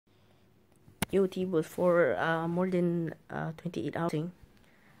EOT was for more than 28 hours.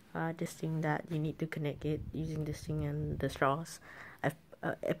 This thing that you need to connect it using this thing and the straws. I've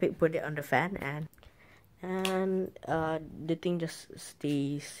Epic put it on the fan, and the thing just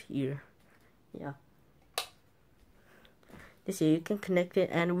stays here. Yeah, this here you can connect it,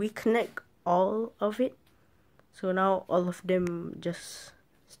 and we connect all of it, so now all of them just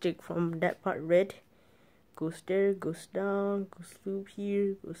stick from that part. Red goes there, goes down, goes loop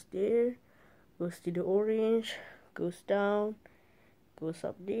here, goes there, goes to the orange, goes down, goes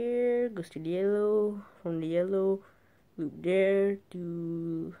up there, goes to the yellow, from the yellow loop there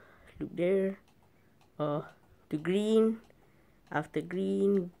to loop there, to green. After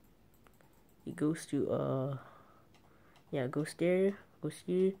green it goes to goes there, goes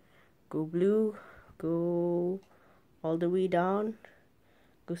here, go blue, go all the way down,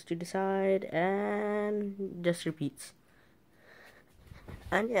 goes to the side, and just repeats.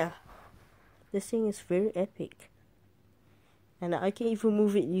 And yeah, this thing is very epic. And I can even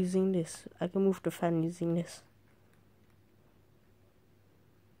move it using this. I can move the fan using this.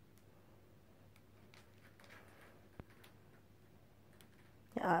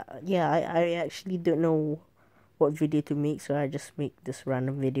 I actually don't know what video to make, so I just make this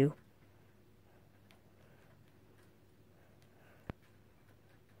random video.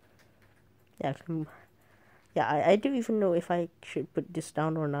 I don't even know if I should put this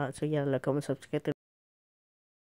down or not. So yeah, like, comment, subscribe.